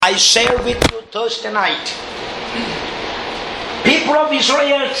I share with you Thursday night. People of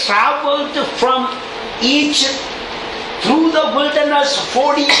Israel traveled from Egypt through the wilderness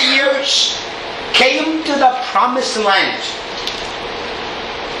 40 years, came to the promised land.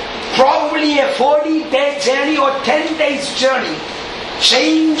 Probably a 40-day journey or 10 days journey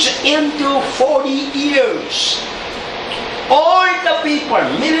changed into 40 years. All the people,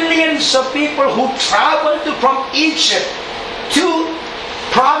 millions of people who traveled from Egypt to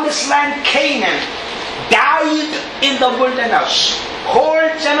promised land Canaan, died in the wilderness. Whole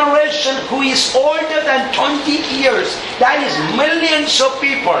generation who is older than 20 years, that is millions of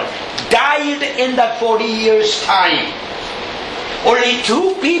people, died in that 40 years time. Only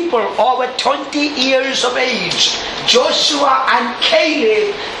 2 people over 20 years of age, Joshua and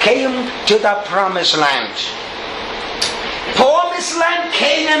Caleb, came to the promised land. Promised land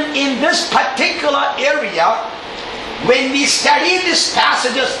Canaan in this particular area, when we study these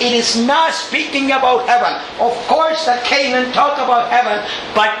passages, it is not speaking about heaven. Of course, the Canaan talk about heaven,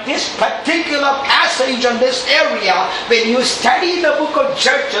 but this particular passage on this area, when you study the book of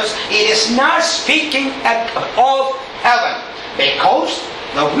Judges, it is not speaking of heaven. Because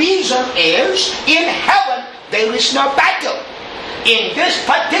the reason is, in heaven there is no battle. In this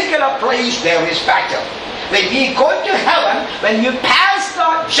particular place there is battle. When we go to heaven, when you pass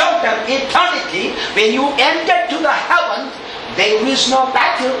the Jordan, eternity, when you enter to the heaven, there is no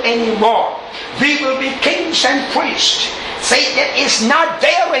battle anymore. We will be kings and priests. Satan is not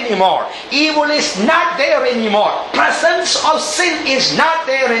there anymore. Evil is not there anymore. Presence of sin is not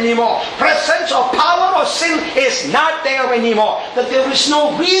there anymore. Presence of power of sin is not there anymore. That there is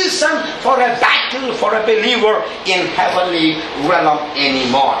no reason for a battle for a believer in heavenly realm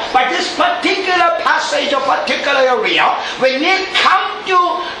anymore. But this particular passage or particular area, when we come to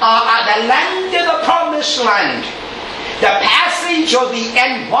the land of the promised land, the passage or the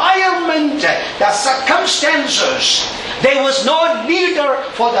environment, the circumstances, there was no leader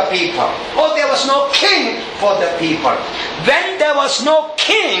for the people, or there was no king for the people. When there was no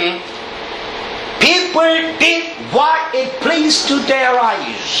king, people did what it pleased to their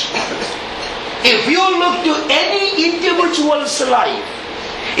eyes. If you look to any individual's life,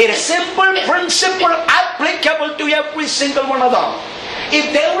 it is a simple principle applicable to every single one of them.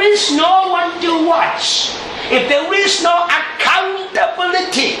 If there is no one to watch, if there is no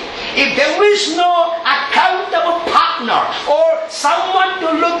accountability, if there is no accountable partner or someone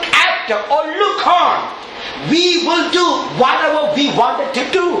to look after or look on, we will do whatever we wanted to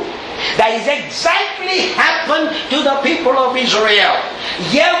do. That is exactly happened to the people of Israel.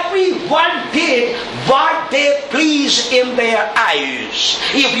 Everyone did what they pleased in their eyes.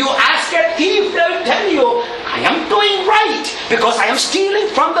 If you ask a thief, they'll tell you, I am doing right because I am stealing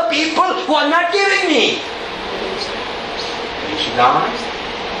from the people who are not giving me.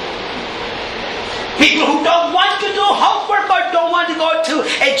 People who don't want to do homework or don't want to go to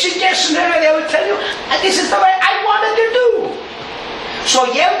education, they will tell you, this is the way I wanted to do. So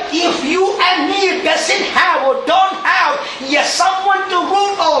if you and me doesn't have or don't have someone to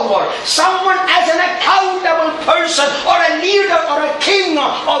rule over, someone as an accountable person or a leader or a king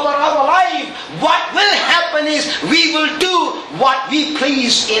over our life, what will happen is we will do what we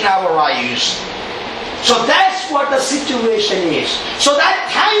please in our eyes. So that's what the situation is. So that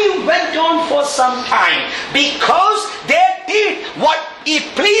time went on for some time. Because they did what is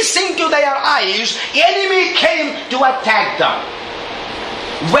pleasing to their eyes, enemy came to attack them.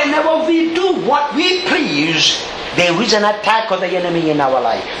 Whenever we do what we please, there is an attack of the enemy in our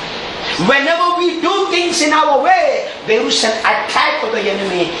life. Whenever we do things in our way, there is an attack of the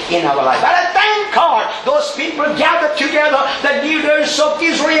enemy in our life. But I thank God, those people gathered together, the leaders of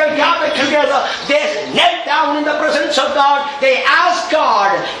Israel gathered together, they knelt down in the presence of God, they asked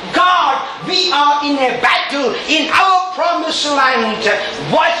God, God, we are in a battle in our promised land.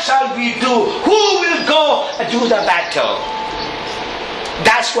 What shall we do? Who will go do the battle?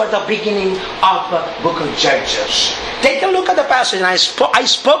 That's what the beginning of the book of Judges. Take a look at the passage. I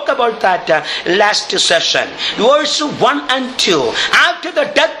spoke about that last session. Verse 1 and 2. After the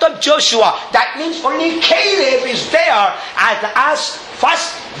death of Joshua, that means only Caleb is there as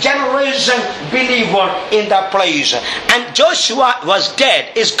first generation believer in the place. And Joshua was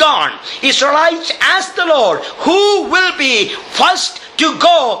dead, is gone. Israelites asked the Lord, who will be first to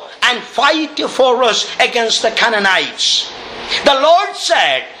go and fight for us against the Canaanites? The Lord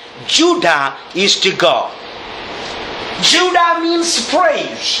said, Judah is to go. Judah means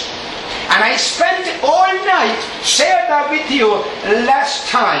praise. And I spent all night, shared that with you last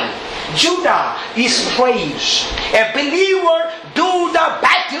time. Judah is praise. A believer do the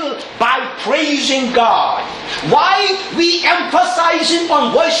battle battle by praising God. Why we emphasize it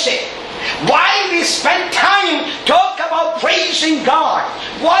on worship? Why we spend time talk about praising God?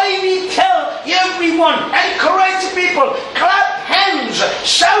 Why we tell everyone, encourage people, clap hands,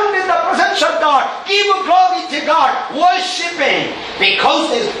 shout in the presence of God, give glory to God, worshiping, because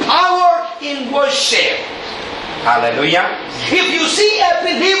there's power in worship. Hallelujah. If you see a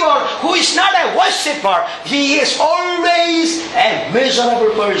believer who is not a worshiper, he is always a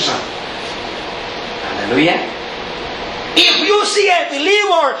miserable person. Hallelujah. If you see a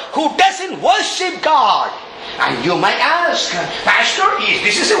believer who doesn't worship God, and you might ask, Pastor,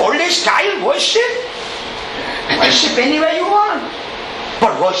 this is an old style worship? Worship anywhere you want,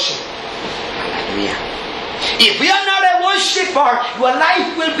 but worship. Hallelujah. If you are not a worshiper, your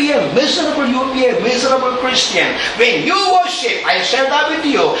life will be miserable. You will be a miserable Christian. When you worship, I share that with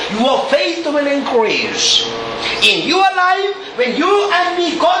you, your faith will increase. In your life, when you and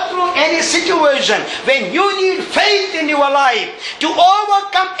me go through any situation, when you need faith in your life to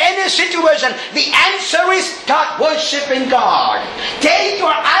overcome any situation, the answer is start worshiping God. Take your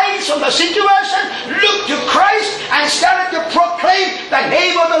eyes from the situation, look to Christ, and start to proclaim the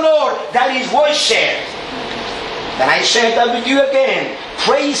name of the Lord. That is worship. Then I share that with you again.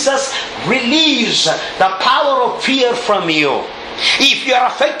 Praises release the power of fear from you. If you are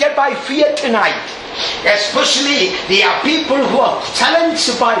affected by fear tonight, especially there are people who are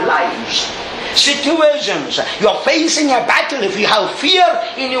challenged by lives, situations, you are facing a battle. If you have fear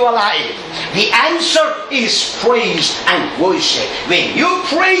in your life, the answer is praise and worship. When you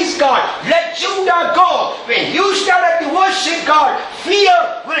praise God, let Judah go. When you start to worship God, fear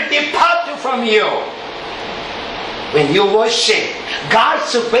will depart from you. When you worship,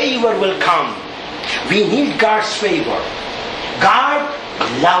 God's favor will come. We need God's favor. God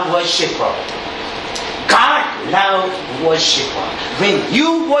loves worshiper. God loves worshiper. When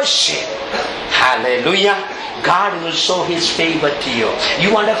you worship, hallelujah, God will show His favor to you.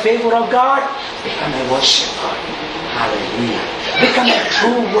 You want a favor of God? Become a worshiper. Hallelujah. Become a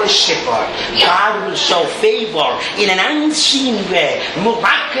true worshiper. God will show favor in an unseen way,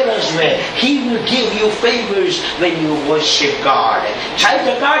 miraculous way. He will give you favors when you worship God. Child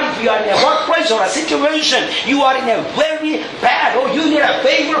of God, if you are in a workplace or a situation, you are in a very bad, or you need a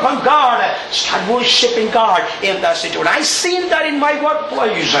favor from God, start worshiping God in that situation. I've seen that in my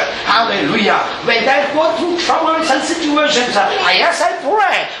workplace. Hallelujah. When I go through troubles and situations, I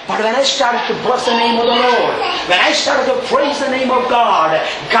pray. But when I started to bless the name of the Lord, when I started to praise the name of God,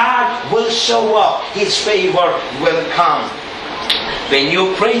 God will show up. His favor will come. When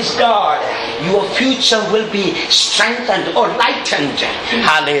you praise God, your future will be strengthened or lightened.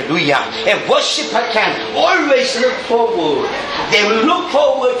 Hallelujah. A worshiper can always look forward. They will look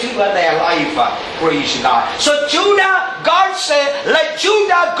forward to their life. Praise God. So Judah, God said, let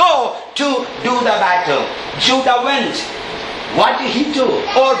Judah go to do the battle. Judah went. What did he do?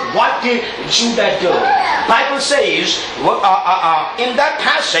 Or what did Judah do? Bible says in that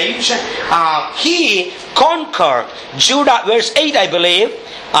passage, he conquered Judah, verse 8 I believe.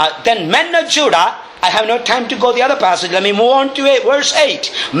 Then men of Judah, I have no time to go the other passage, let me move on to verse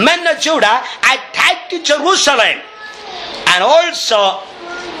 8. Men of Judah attacked Jerusalem and also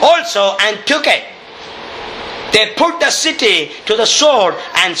and took it. They put the city to the sword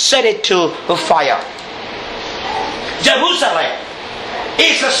and set it to fire. Jerusalem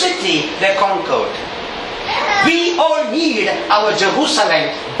is a city they conquered. We all need our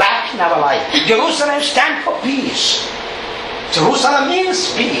Jerusalem back in our life. Jerusalem stands for peace. Jerusalem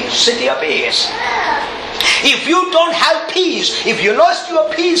means peace, city of peace. If you don't have peace, if you lost your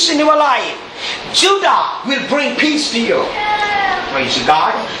peace in your life, Judah will bring peace to you. Praise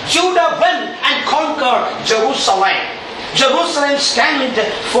God. Judah went and conquered Jerusalem. Jerusalem stands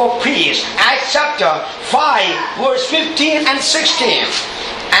for peace. Acts chapter 5 verse 15 and 16.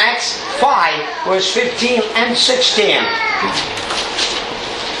 Acts 5 verse 15 and 16.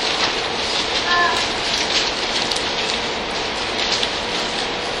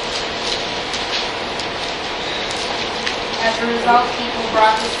 As a result, people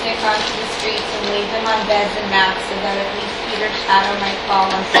brought the sick onto the streets and laid them on beds and mats so that at least Peter's shadow might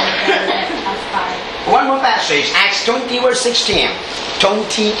fall on some of them that passed by. One more passage, Acts 20 verse 16.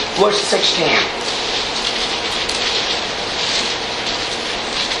 20 verse 16.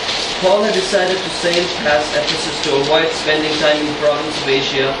 Paul had decided to sail past Ephesus to avoid spending time in the province of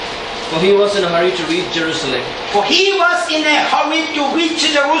Asia, for he was in a hurry to reach Jerusalem. For he was in a hurry to reach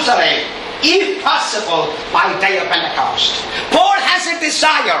Jerusalem, if possible, by day of Pentecost. Paul has a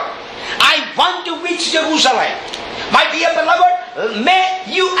desire. I want to reach Jerusalem. My dear beloved, may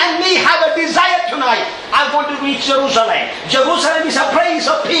you and me have a desire tonight. I want to reach Jerusalem. Jerusalem is a place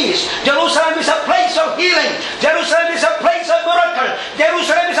of peace. Jerusalem is a place of healing. Jerusalem is a place of miracle.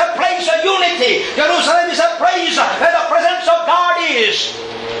 Jerusalem is a place of unity. Jerusalem is a place where the presence of God is.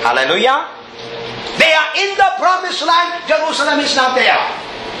 Hallelujah. They are in the promised land. Jerusalem is not there.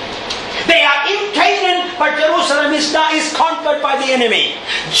 They are in Canaan, but Jerusalem is conquered by the enemy.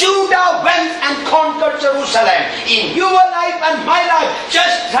 Judah went and conquered Jerusalem. In your life and my life,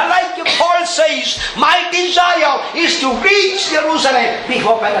 just like Paul says, my desire is to reach Jerusalem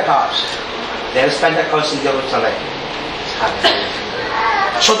before Pentecost. There is Pentecost in Jerusalem.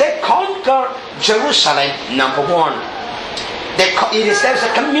 So they conquer Jerusalem, number one. There's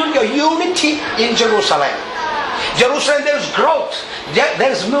a community of unity in Jerusalem. Jerusalem, there's growth.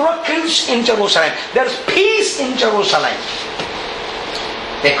 There's miracles in Jerusalem. There's peace in Jerusalem.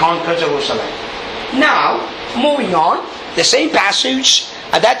 They conquer Jerusalem. Now, moving on, the same passage,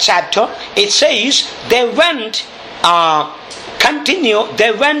 that chapter, it says, they went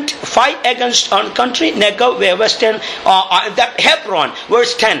fight against on country Negev, western Hebron,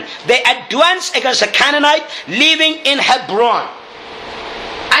 verse 10. They advanced against the Canaanite living in Hebron.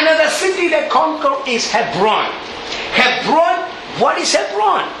 Another city they conquer is Hebron. Hebron, what is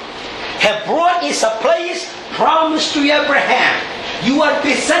Hebron? Hebron is a place promised to Abraham. Your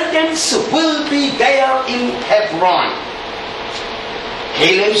descendants will be there in Hebron.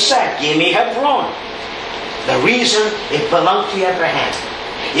 Caleb said, give me Hebron. The reason it belonged to Abraham.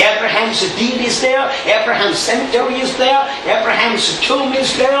 Abraham's deed is there. Abraham's cemetery is there. Abraham's tomb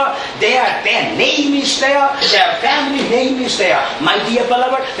is there. Their name is there. Their family name is there. My dear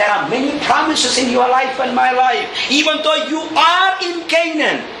beloved, there are many promises in your life and my life. Even though you are in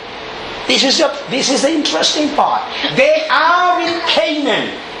Canaan. This is the interesting part. They are in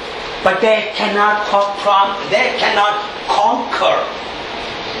Canaan, but they cannot conquer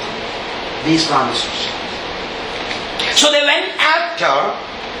these promises. So they went after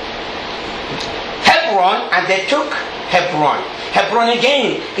Hebron and they took Hebron. Hebron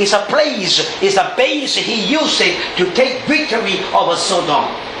again is a place, is a base he used it to take victory over Sodom.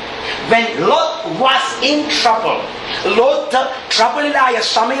 When Lot was in trouble, trouble-ilaയ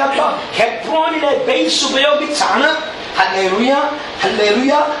സമയത്ത് ഹെബ്രോനിലെ base ഉപയോഗിച്ചാണ് Hallelujah.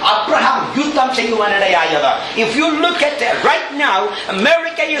 Abraham യുദ്ധം ചെയ്യുവാനിടയായത്. If you look at it right now,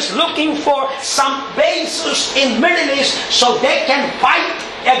 America is looking for some bases in Middle East so they can fight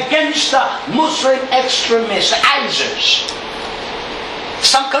against the Muslim extremists, ISIS.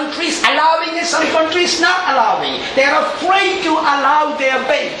 Some countries allowing it, some countries not allowing. They are afraid to allow their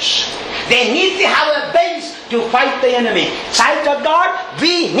base. They need to have a base to fight the enemy. Child of God,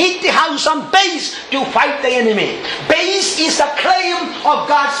 we need to have some base to fight the enemy. Base is a claim of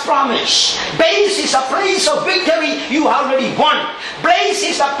God's promise. Base is a place of victory you already won. Base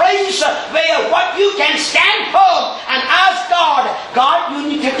is a place where what you can stand firm and ask God, God, you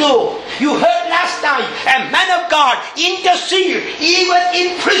need to do. You heard last time, a man of God intercede even in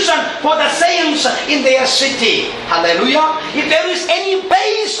prison for the saints in their city. Hallelujah. If there is any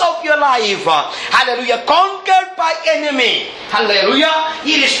base of your life, hallelujah, conquered by enemy, hallelujah,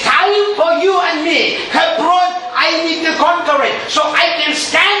 it is time for you and me. Hebron, I need to conquer it so I can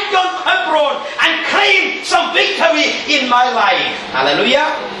stand on Hebron and claim some victory in my life. Hallelujah.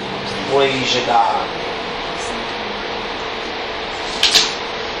 Praise God.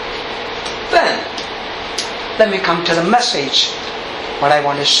 Then, let me come to the message, what I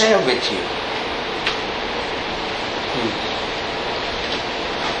want to share with you.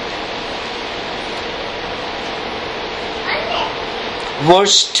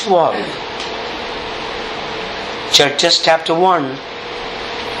 Verse 12. Judges chapter 1,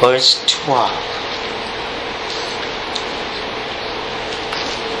 verse 12.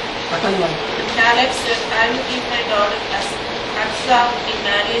 Caleb said, I will give my daughter Aksah in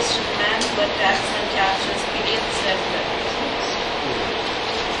marriage to the man who attacks and captures Gideon said.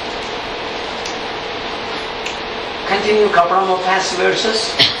 Continue a couple of past verses.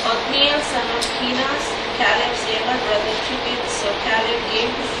 Othniel, son of Kenaz, Caleb's younger brother, took it, so Caleb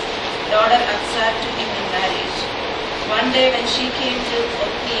gave his daughter Aksah to him in marriage. One day when she came to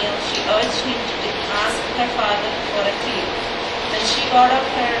Othniel, she urged him to ask her father for a field. When she got off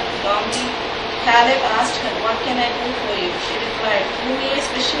her donkey, Caleb asked her, what can I do for you? She replied, do me a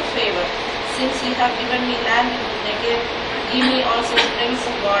special favor. Since you have given me land in the Negev, give me also springs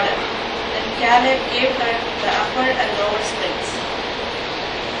of water. Then Caleb gave her the upper and lower springs.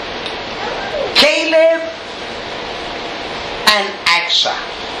 Caleb and Aksah.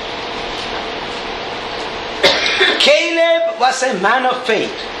 Caleb was a man of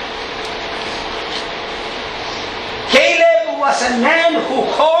faith. Caleb was a man who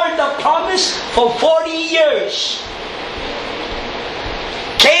heard the promise for 40 years.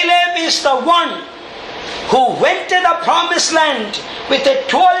 Caleb is the one who went to the promised land with the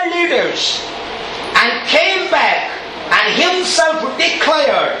 12 leaders and came back and himself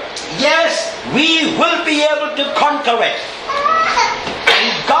declared, yes, we will be able to conquer it.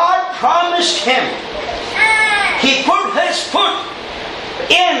 And God promised him. He put his foot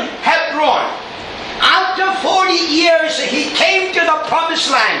in Hebron. After 40 years, he came to the promised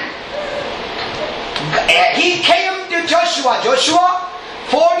land. He came to Joshua. Joshua,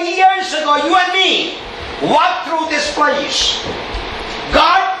 40 years ago, you and me walked through this place.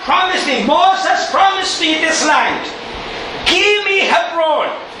 God promised me, Moses promised me this land. Give me Hebron,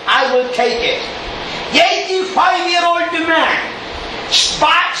 I will take it. 85-year-old man,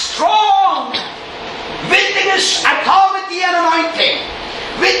 strong, with his authority and anointing,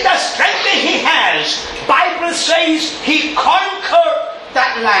 with the strength that he has, Bible says he conquered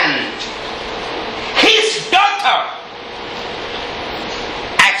that land. His daughter,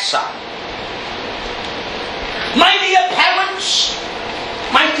 Aksah. My dear parents,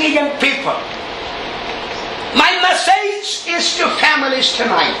 my dear young people, my message is to families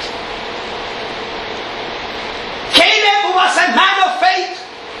tonight. Caleb was a man of faith.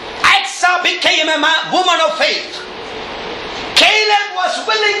 Aksah became a woman of faith. Caleb was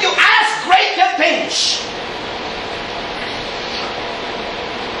willing to ask greater things.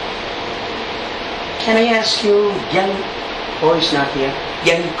 Can I ask you, young boys not here,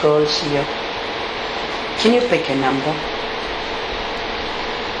 young girls here, can you pick a number?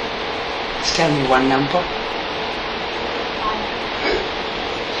 Just tell me one number.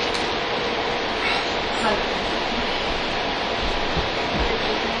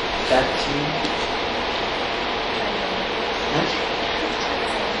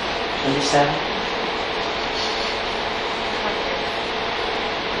 Understand?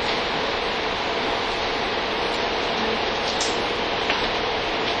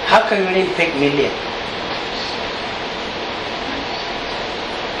 How come you didn't pick million?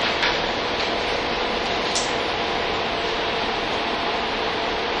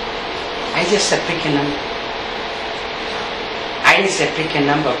 I just said pick a number. I didn't say pick a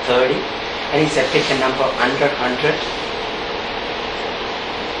number 30. I didn't say pick a number under 100.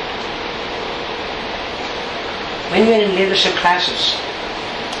 When we were in leadership classes,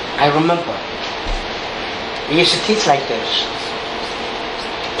 I remember we used to teach like this.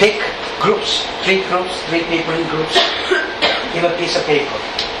 Pick groups, 3 people in groups. Give a piece of paper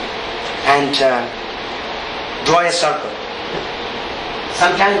and draw a circle.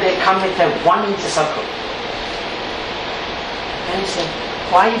 Sometimes they come with a 1-inch circle. And I said,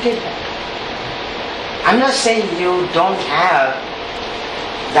 why you did that? I'm not saying you don't have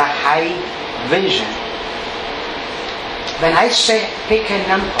the high vision. When I say pick a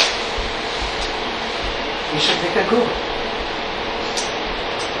number, you should pick a group.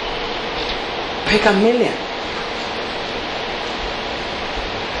 Pick 1,000,000.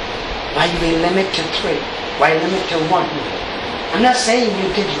 Why we limit to 3? Why limit to 1? I'm not saying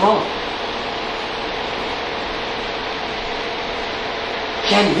you did wrong.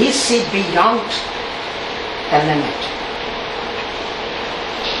 Can we see beyond the limit?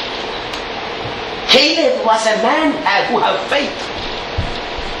 Caleb was a man who had faith.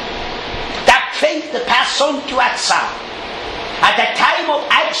 That faith passed on to Aksah. At the time of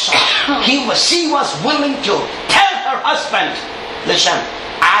Aksah, she was willing to tell her husband, listen,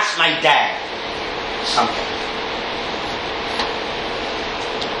 ask my dad something.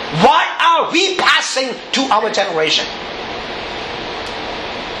 What are we passing to our generation?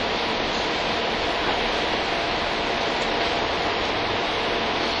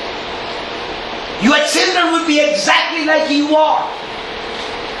 Your children will be exactly like you are.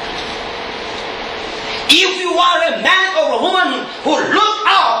 If you are a man or a woman who look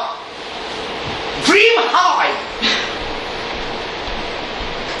up, dream high,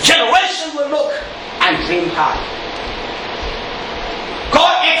 generation will look and dream high.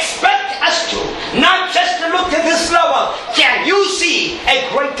 God expects us to not just to look at this level. Can you see a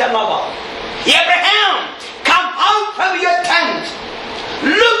greater level? Abraham, come out from your tent.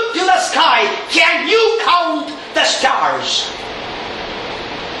 Look to the sky. Can you count the stars?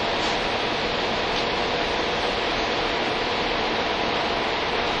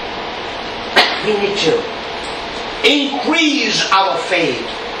 We need to increase our faith.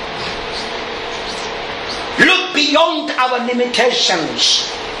 Look beyond our limitations.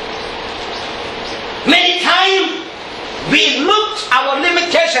 Many times we looked our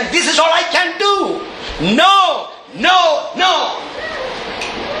limitation. This is all I can do. No.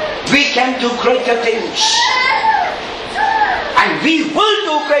 We can do greater things. And we will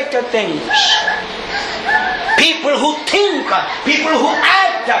do greater things. People who think, people who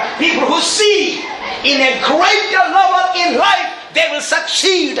act, people who see in a greater level in life, they will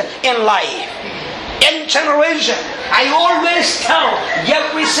succeed in life. In generation, I always tell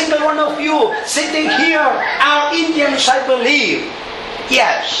every single one of you sitting here are Indians, I believe.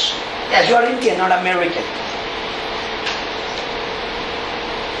 Yes, you are Indian, not American.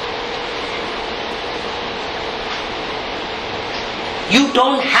 You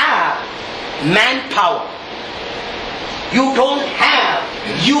don't have manpower. You don't have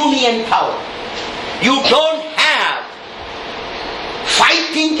union power. You don't have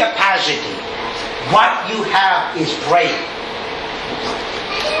fighting capacity. What you have is brain.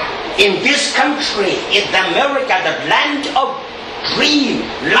 In this country, in America, the land of dream,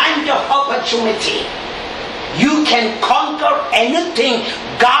 land of opportunity, you can conquer anything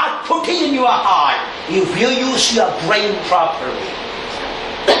God put in your heart if you use your brain properly.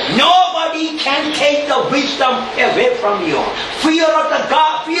 Nobody can take the wisdom away from you. Fear of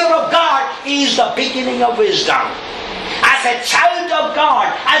God is the beginning of wisdom. As a child of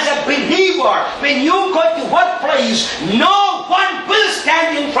God, as a believer, when you go to workplace, no one will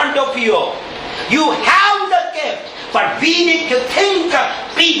stand in front of you. You have the gift, but we need to think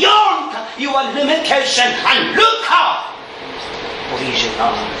beyond your limitation and look up.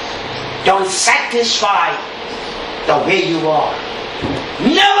 Don't satisfy the way you are.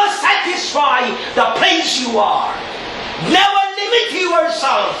 Never satisfy the place you are. Never limit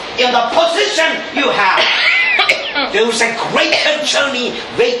yourself in the position you have. There is a greater journey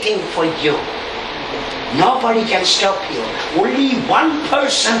waiting for you. Nobody can stop you. Only one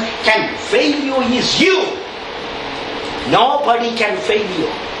person can fail you, is you. Nobody can fail you.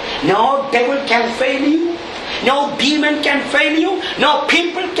 No devil can fail you. No demon can fail you. No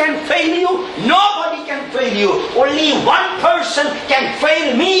people can fail you. Nobody can fail you. Only one person can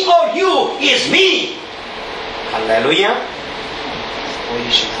fail me or you, is me. Hallelujah.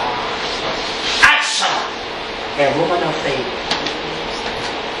 Aksah, a woman of faith.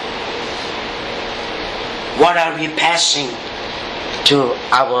 What are we passing to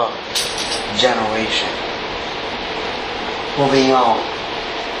our generation? Moving on.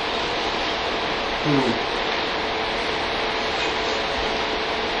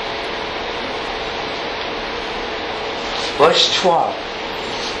 Verse 12.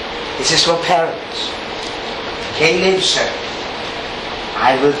 This is for parents. Caleb said,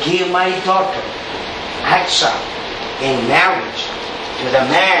 I will give my daughter Aksah in marriage to the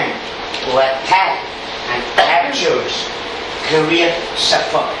man who attacked and captures Kiriath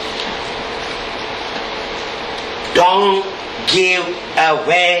Sepher. Don't give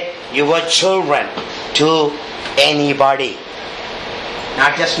away your children to anybody.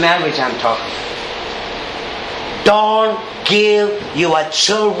 Not just marriage I'm talking. Don't give your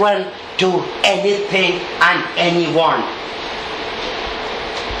children to anything and anyone.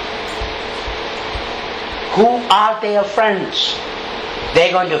 Who are their friends?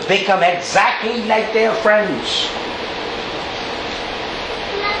 They're going to become exactly like their friends.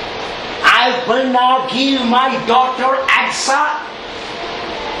 I will not give my daughter Aksah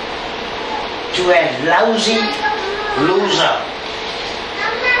to a lousy loser.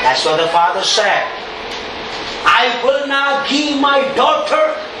 That's what the father said. I will not give my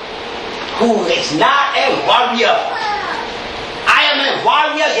daughter who is not a warrior. I am a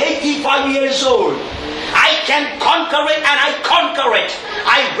warrior, 85 years old. I can conquer it and I conquer it.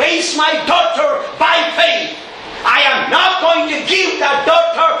 I raise my daughter by faith. I am not going to give that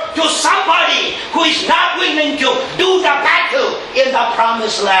daughter to somebody who is not willing to do the battle in the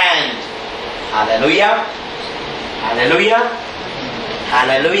promised land. Hallelujah. Hallelujah.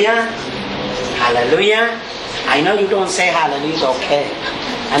 Hallelujah. Hallelujah. I know you don't say hallelujah, it's okay.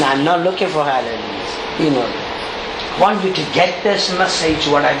 And I'm not looking for hallelujah. You know. I want you to get this message,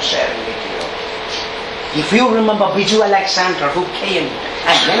 what I'm sharing with you. If you remember Biju Alexander, who came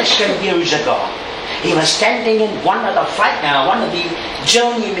and ministered years ago, he was standing in one of the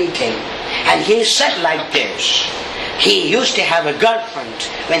journey meeting, and he said like this. He used to have a girlfriend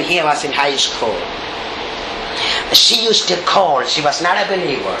when he was in high school. She used to call. She was not a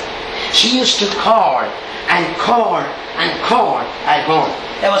believer. She used to call and call and call at home.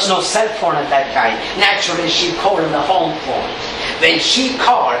 There was no cell phone at that time. Naturally, she called on the home phone. When she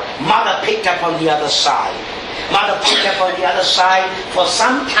called, mother picked up on the other side. Mother picked up on the other side. For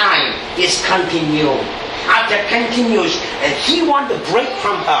some time, it's continued. After continues, he wanted to break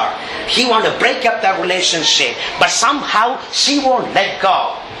from her. He wanted to break up that relationship. But somehow, she won't let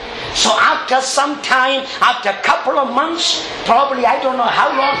go. So after some time, after a couple of months, probably I don't know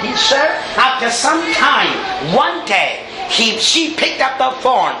how long he said, after some time, one day, she picked up the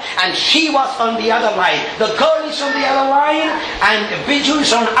phone and she was on the other line. The girl is on the other line and Biju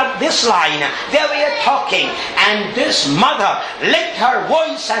is on this line. They were talking and this mother lifted her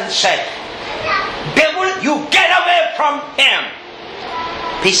voice and said, "Devil, you get away from him."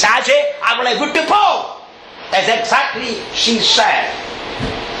 "Pisaje, avale vittu po." That's exactly she said.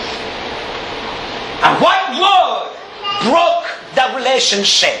 And what word broke the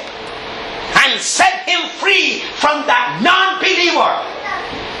relationship and set him free from that non-believer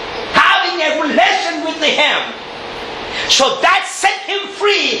having a relation with him? So that set him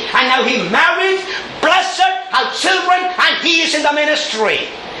free, and now he married, blessed, have children, and he is in the ministry.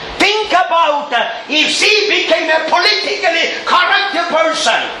 Think about if she became a politically correct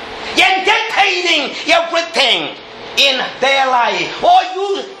person, entertaining everything in their life. Or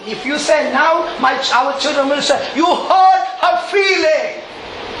if you say now, our children will say, "You hurt her feeling."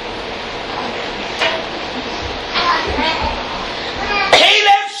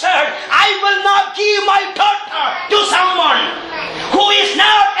 Caleb said, "I will not give my daughter to someone who is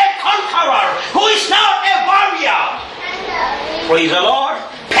not a conqueror, who is not a warrior." Praise the Lord.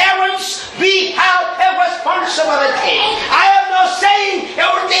 Parents, we have a responsibility. I am not saying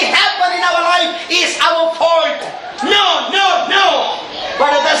everything happened in our life is our fault. No.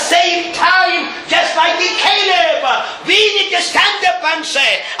 But at the same time, just like in Caleb, we need to stand up and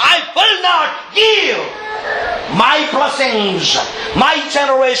say, "I will not give my blessings, my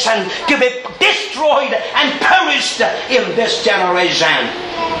generation to be destroyed and perished in this generation."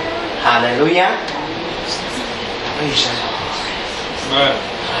 Hallelujah. Praise the Lord.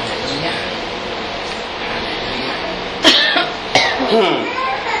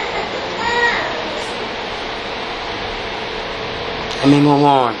 Let me move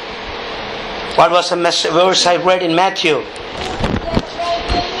on. What was the verse I read in Matthew?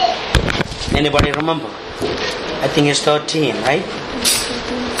 Anybody remember? I think it's 13, right?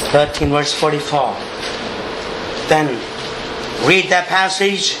 13 verse 44. Then read that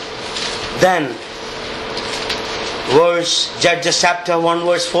passage. Then Judges chapter 1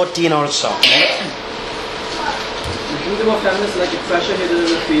 verse 14 also. The kingdom of heaven is like a treasure hidden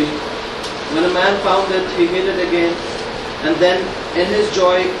in a field. When a man found it, he hid it again, and then in his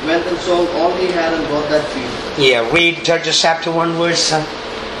joy went and sold all he had and bought that field. Yeah, read Judges chapter 1 verse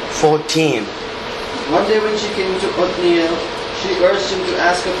 14. One day when she came to Othniel, she urged him to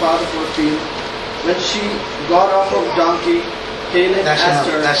ask her father for a field. When she got off of donkey, Caleb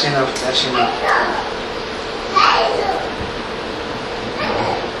asked her... That's enough.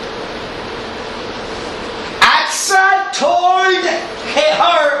 Aksah told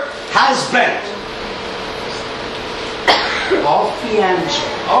her husband, or fiancé,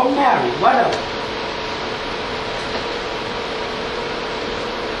 or married, whatever,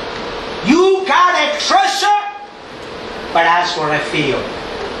 "You got a treasure, but as for a field."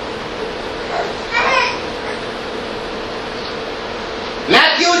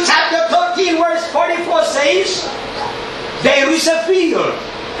 Matthew chapter 13 verse 44 says, there is a field.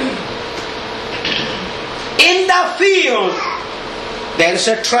 In the field, there is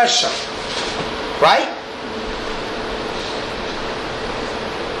a treasure. Right?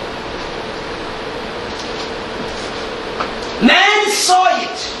 Man saw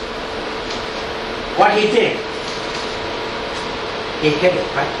it. What he did? He hid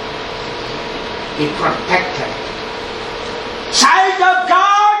it, right? He protected it. Child of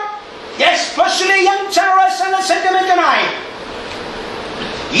God, especially young generation, listen to me tonight.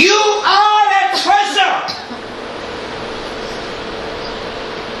 You are a treasure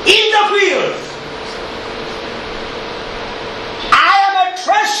in the field. I am a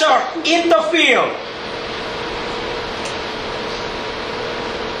treasure in the field.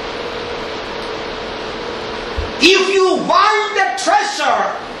 If you want the treasure,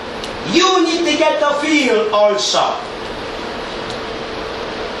 you need to get the field also.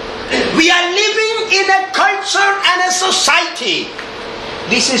 We are living in a culture and a society.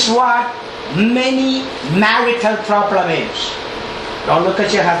 This is what many marital problem is. Don't look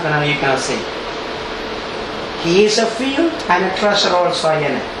at your husband and you cannot see. He is a field and a treasure also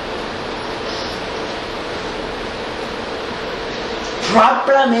in it.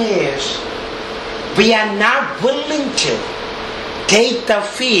 Problem is, we are not willing to take the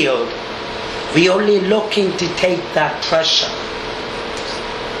field. We are only looking to take that treasure.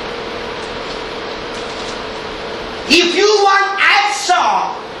 If you want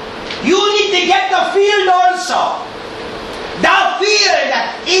Aksah, you need to get the field also. The field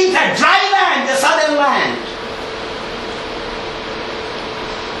in the dry land, the southern land.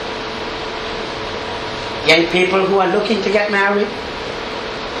 Young people who are looking to get married,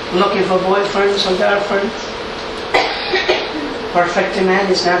 looking for boyfriends or girlfriends, perfect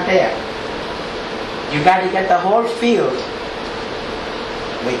man is not there. You got to get the whole field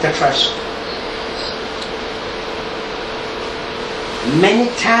with the treasure. Many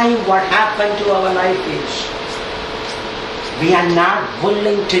times what happened to our life is we are not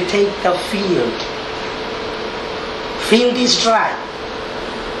willing to take the field. Field is dry,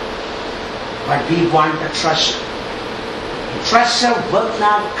 but we want the treasure. The treasure will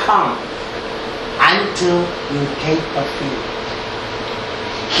not come until you take the field.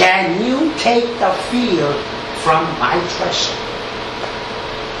 Can you take the field from my treasure?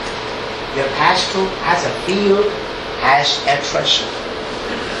 Your pastor has a field, has a treasure.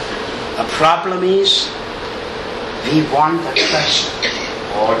 The problem is we want the treasure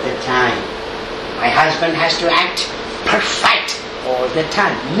all the time. My husband has to act perfect all the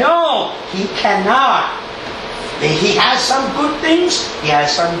time. No, he cannot. He has some good things, he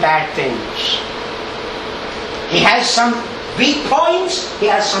has some bad things. He has some weak points, he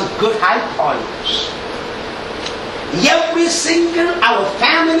has some good high points. Every single, our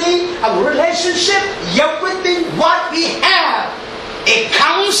family, our relationship, everything what we have, it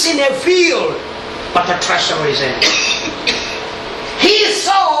comes in a field, but the treasure is in it. He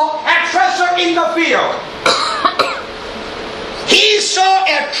saw a treasure in the field. He saw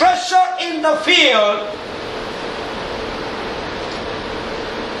a treasure in the field.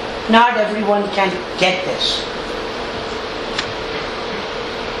 Not everyone can get this.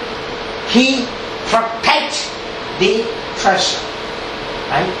 He protects the treasure,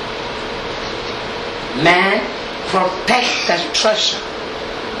 right? Man protects the treasure.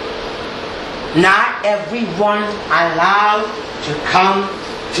 Not everyone allowed to come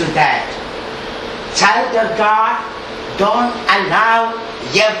to that. Child of God, don't allow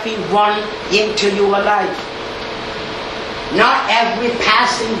everyone into your life. Not every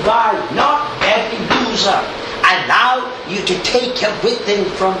passing by, not every loser allow you to take everything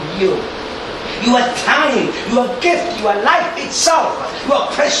from you. Your time, your gift, your life itself, your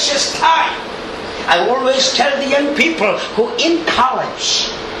precious time. I always tell the young people who in college,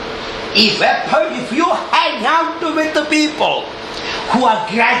 if you hang out with the people who are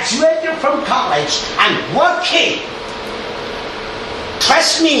graduated from college and working,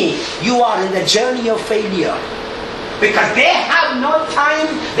 trust me, you are in the journey of failure. Because they have no time,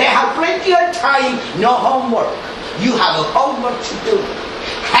 they have plenty of time, no homework. You have a homework to do.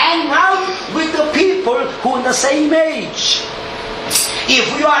 Hang out with the people who are the same age. If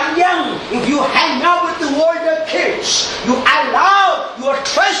you are young, if you hang out with the older kids, you allow your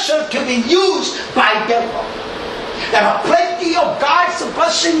treasure to be used by devil. There are plenty of God's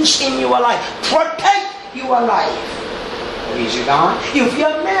blessings in your life. Protect your life. Praise God. If you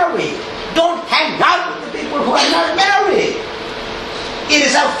are married, don't hang out with the people who are not married. It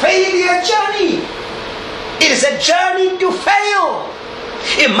is a failure journey. It is a journey to fail.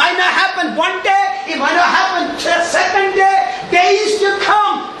 It might not happen one day, it might not happen the second day, days to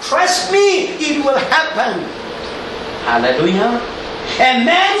come. Trust me, it will happen. Hallelujah. A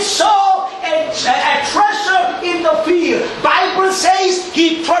man saw a treasure in the field. Bible says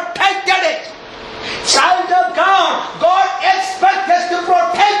he protected it. Child of God, God expects us to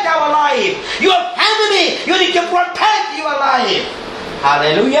protect our life. Your family, you need to protect your life.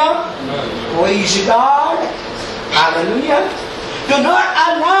 Hallelujah. Praise God. Hallelujah. Do not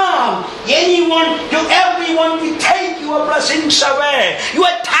allow everyone to take your blessings away, your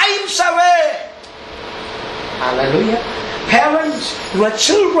times away. Hallelujah. Parents, your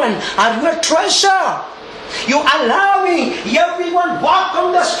children are your treasure. You allowing everyone walk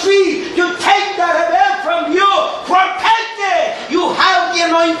on the street to take that away from you. Protect it. You have the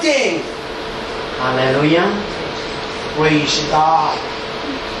anointing. Hallelujah. Praise God.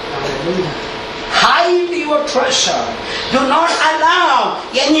 Hallelujah. Hide your treasure. Do not allow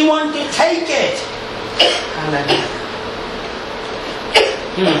anyone to take it. Hallelujah.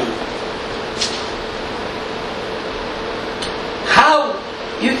 How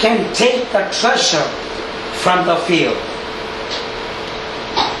you can take the treasure from the field?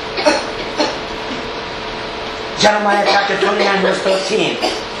 Jeremiah chapter 29 verse 13.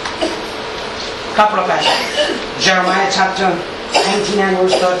 Couple of passages. Jeremiah chapter 29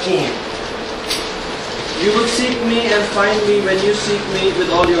 verse 13. You will seek me and find me when you seek me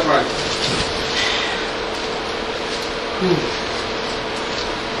with all your heart.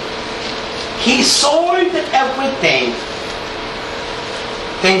 He sold everything.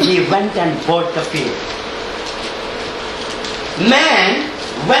 Then he went and bought the field. Man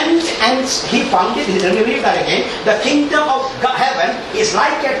went and he found it. Let me read that again. The kingdom of heaven is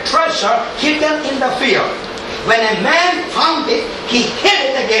like a treasure hidden in the field. When a man found it, he hid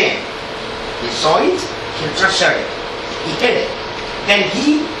it again. He saw it, he treasured it. He hid it. Then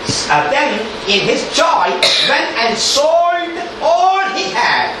in his joy, went and sold all he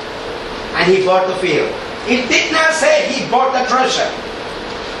had, and he bought the field. It did not say he bought the treasure.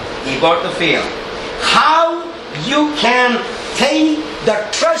 He bought the field. How you can take the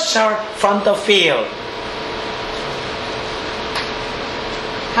treasure from the field?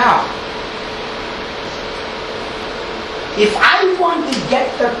 How? If I want to get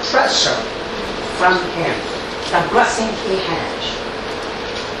the treasure from him, the blessing he has,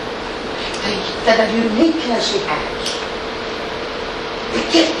 the uniqueness he has, the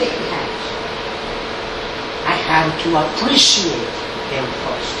gift that he has, I have to appreciate him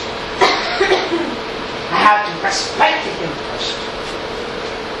first. I have to respect him first.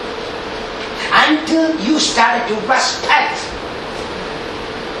 Until you start to respect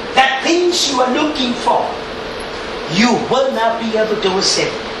the things you are looking for, you will not be able to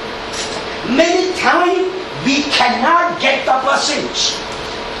receive. Many times we cannot get the blessings.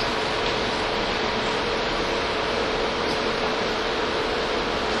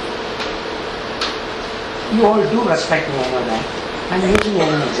 You all do respect me, I know that. I'm using it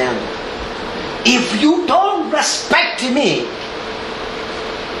as an example. If you don't respect me,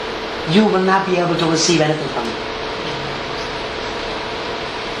 you will not be able to receive anything from me.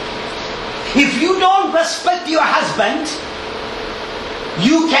 If you don't respect your husband,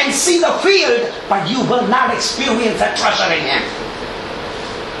 you can see the field, but you will not experience the treasure in him.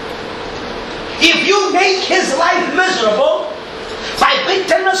 If you make his life miserable by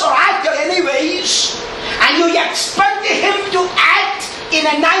bitterness or anger anyways, and you expect him to act in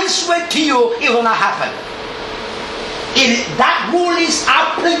a nice way to you, it will not happen. That rule is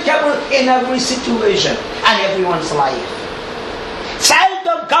applicable in every situation and everyone's life. Child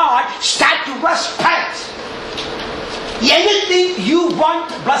of God, start to respect anything you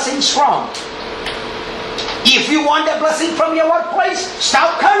want blessings from. If you want a blessing from your workplace,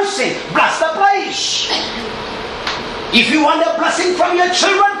 stop cursing, bless the place. If you want a blessing from your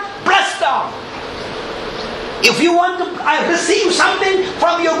children, bless them. If you want to receive something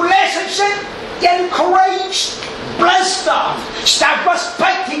from your relationship, encourage, bless them, start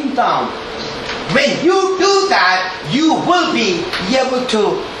respecting them. When you do that, you will be able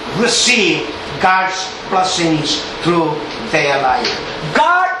to receive God's blessings through their life.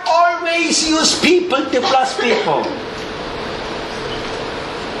 God always uses people to bless people.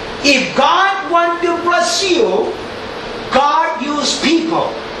 If God wants to bless you, God uses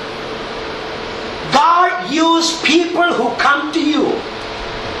people. God uses people who come to you.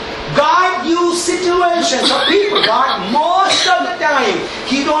 God uses situations of people. God, most of the time,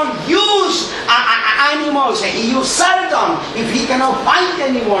 He don't use animals. He uses seldom. If He cannot find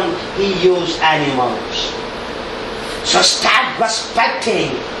anyone, He uses animals. So start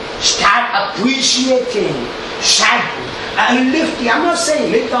respecting, start appreciating, start lifting. I'm not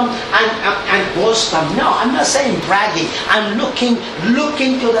saying lift them and boast them. No, I'm not saying bragging. I'm looking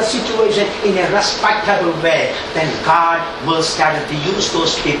to the situation in a respectable way. Then God will start to use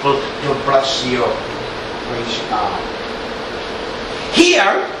those people to bless you. Praise God.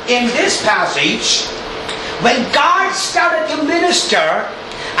 Here in this passage, when God started to minister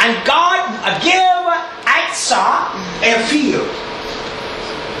and God gave Aksah a field.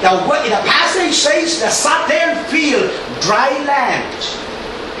 The passage says the southern field, dry land.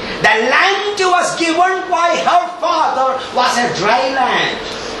 The land was given by her father was a dry land.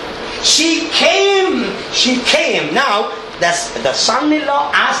 She came. Now, the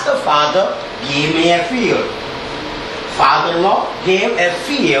son-in-law asked the father, give me a field. Father-in-law gave a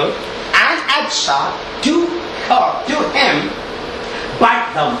field and Aksah to him.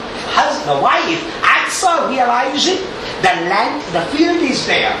 But the wife, Aksah, realized the field is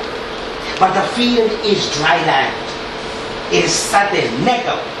there, but the field is dry land. It is sudden,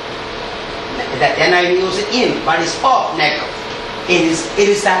 negative. That then I use it in, but it's off negative. It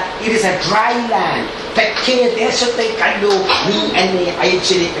is a dry land. തെക്കേ ദേശത്തെ കണ്ടു നീ എന്നെ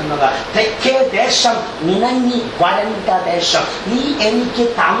അയച്ചിരിക്കുന്നത്. തെക്കേ ദേശം ഉണങ്ങി വരണ്ട ദേശം. നീ എനിക്ക്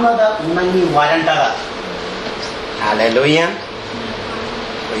തന്നത് ഉണങ്ങി വരണ്ടത്. Hallelujah.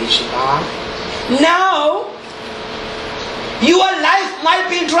 Praise God. Now, your life might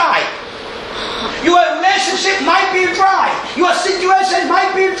be dry. Your relationship might be dry. Your situation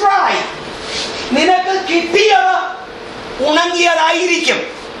might be dry. നിനക്ക് കിട്ടിയത് ഉണങ്ങിയതായിരിക്കും.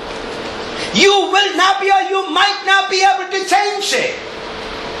 You might not be able to change it.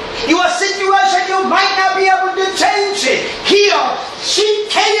 Your situation, you might not be able to change it. Here, she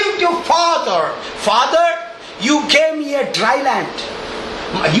came to Father. Father, you gave me a dry land.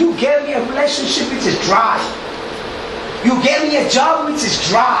 You gave me a relationship which is dry. You gave me a job which is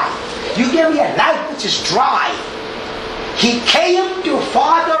dry. You gave me a life which is dry. He came to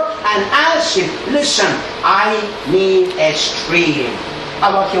Father and asked him, listen, I need a stream.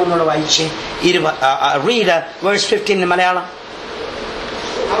 Read verse 15 in Malayalam.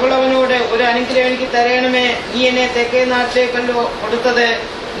 അവൾ അവനോട് ഒരു അനുഗ്രഹം എനിക്ക് തരയണമേ, നീ എന്നെ തെക്കേ നാട്ടിലേക്കല്ലോ കൊടുത്തത്,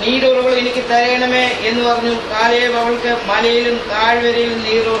 നീരുറവുകൾ എനിക്ക് തരയണമേ എന്ന് പറഞ്ഞു. കാലേബ് അവൾക്ക് മലയിലും താഴ്വരയിലും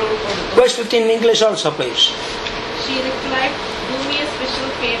നീരുറവുകൾ കൊടുത്തു. Verse 15 in English also, please. She replied, do me a special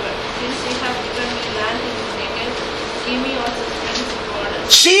favor. Since you have given me land in this naked, give me also springs of water.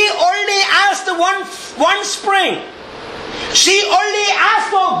 She only asked one spring. She only asked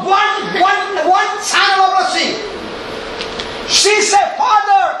for one sign of a blessing. She said,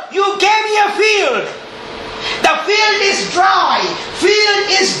 Father, you gave me a field. The field is dry. Field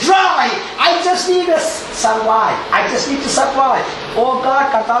is dry. I just need to survive. I just need to survive. Oh God,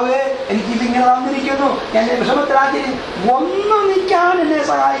 Katave, എനിക്കിതിങ്ങനെ തന്നിരിക്കുന്നു, എന്റെ വിഷമത്തിലാക്കി ഒന്നും നിൽക്കാൻ എന്നെ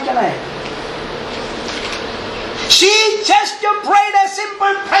സഹായിക്കണേ. She just prayed a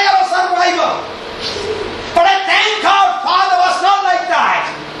simple prayer of survival. But I thank God, Father was not like that.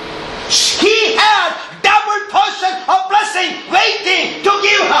 He had double portion of blessing waiting to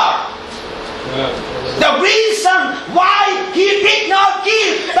give her. The reason why he did not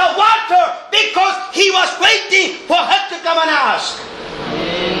give the water, because he was waiting for her to come and ask.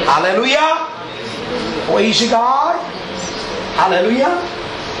 Hallelujah. Praise God. Hallelujah.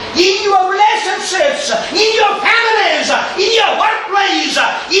 In your relationships, in your families, in your workplace,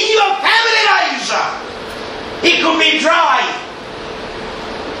 in your family lives, it could be dry.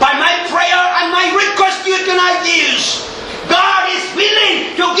 But my prayer and my request to you tonight is, God is willing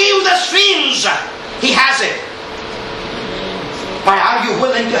to give the streams. He has it. But are you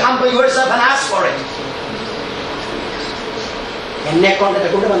willing to humble yourself and ask for it? എന്നെ കൊണ്ടത്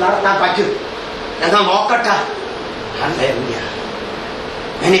കൊണ്ടുവന്ന് നടത്താൻ പറ്റും എന്നാ നോക്കട്ടെ. Hallelujah.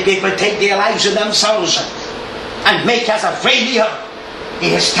 Many people take their lives to themselves and make us a failure.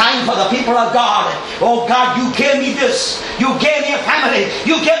 It is time for the people of God. Oh God, you gave me this. You gave me a family.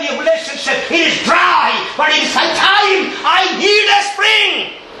 You gave me a relationship. It is dry, but it is time. I need a spring.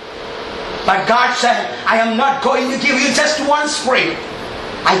 But God said, I am not going to give you just one spring.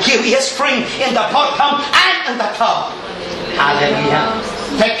 I give you a spring in the bottom and in the top. Hallelujah.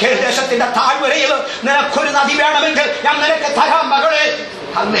 തെക്കേ ദേശത്തിന്റെ താഴ്വരയിൽ നിനക്കൊരു നദി വേണമെങ്കിൽ ഞാൻ നിനക്ക് തരാം മകളെ.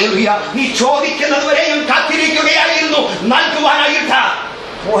 ഹല്ലേലൂയ. നീ ചോദിക്കുന്നത് വരെയും കാത്തിരിക്കുകയായിരുന്നു നൽകുവാനായിട്ട്.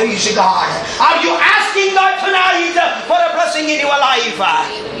 Praise God. Are you asking God tonight for a blessing in your life?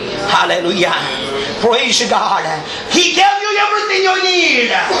 Hallelujah. Praise God. He gave you everything you need.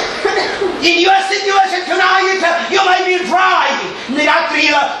 In your situation tonight, you might be dry.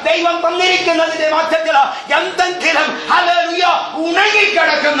 രാത്രിയിൽ ദൈവം തന്നിരിക്കുന്നതിന്റെ മധ്യത്തിൽ എന്തെങ്കിലും hallelujah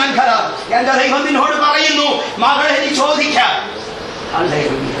ഉണങ്ങിക്കിടക്കുന്നെങ്കിൽ എന്റെ ദൈവം നിന്നോട് പറയുന്നു, മകളെ നീ ചോദിക്കാം.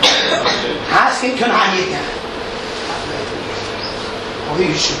 Hallelujah. Ask him tonight.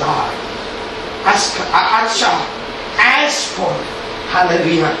 Praise God. Aksah, ask for,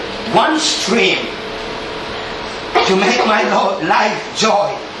 hallelujah, one stream to make my life joy.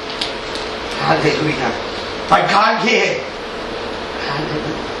 Hallelujah. But God gave.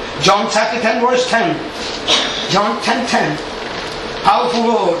 Hallelujah. John chapter 10 verse 10. John 10:10. Powerful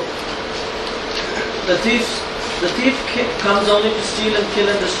word. The thief comes only to steal and kill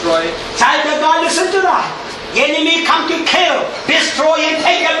and destroy. Child of God, listen to that. Enemy come to kill, destroy and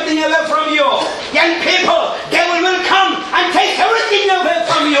take everything away from you. Young people, devil will come and take everything away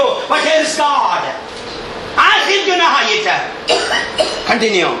from you. But here is God. Ask him to know it.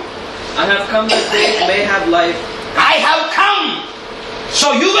 Continue. I have come that they may have life. I have come so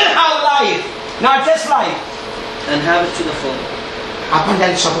you will have life, not just life, and have it to the full.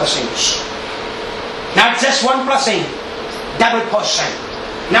 Abundance of blessings. Not just one blessing, double portion.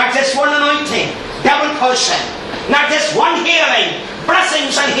 Not just one anointing, double portion. Not just one healing,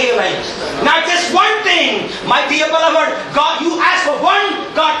 blessings and healings. Not just one thing. My dear beloved, God, you asked for one,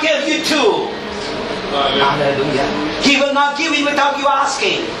 God gave you two. Hallelujah. He will not give it without you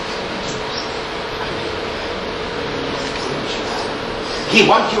asking. He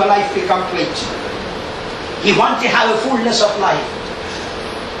wants your life to be complete. He wants to have a fullness of life.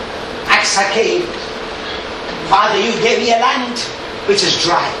 Aksah came. Father, you gave me a land which is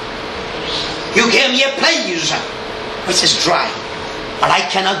dry. You gave me a place which is dry. But I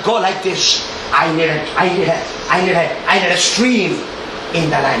cannot go like this. I need a stream in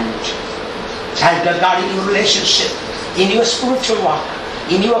the land. Child of God, in your relationship, in your spiritual walk,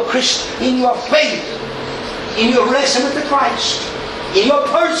 in your faith, in your relation with the Christ, in your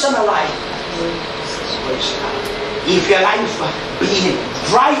personal life. If your life being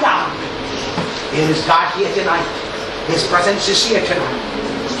dried out, there is God here tonight. His presence is here tonight.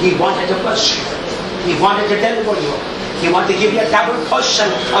 He wanted to bless you. He wanted to deliver you. He wants to give you a double portion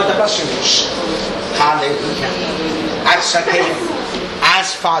of the blessings. Hallelujah. Aksah came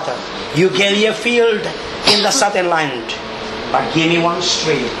as father. You gave me a field in the southern land, but give me one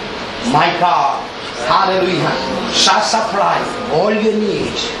stream. My God, hallelujah, shall supply all you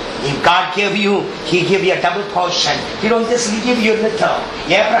need. If God gave you, He give you a double portion. He don't just give you a little.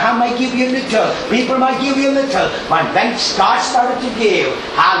 Abraham might give you a little. People might give you a little. But when God started to give,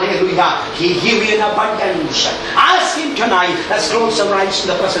 hallelujah, He give you an abundance. Ask Him tonight. Let's close our eyes in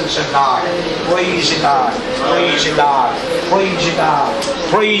the presence of God. Praise God. Praise God. Praise God.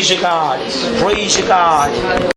 Praise God. Praise God.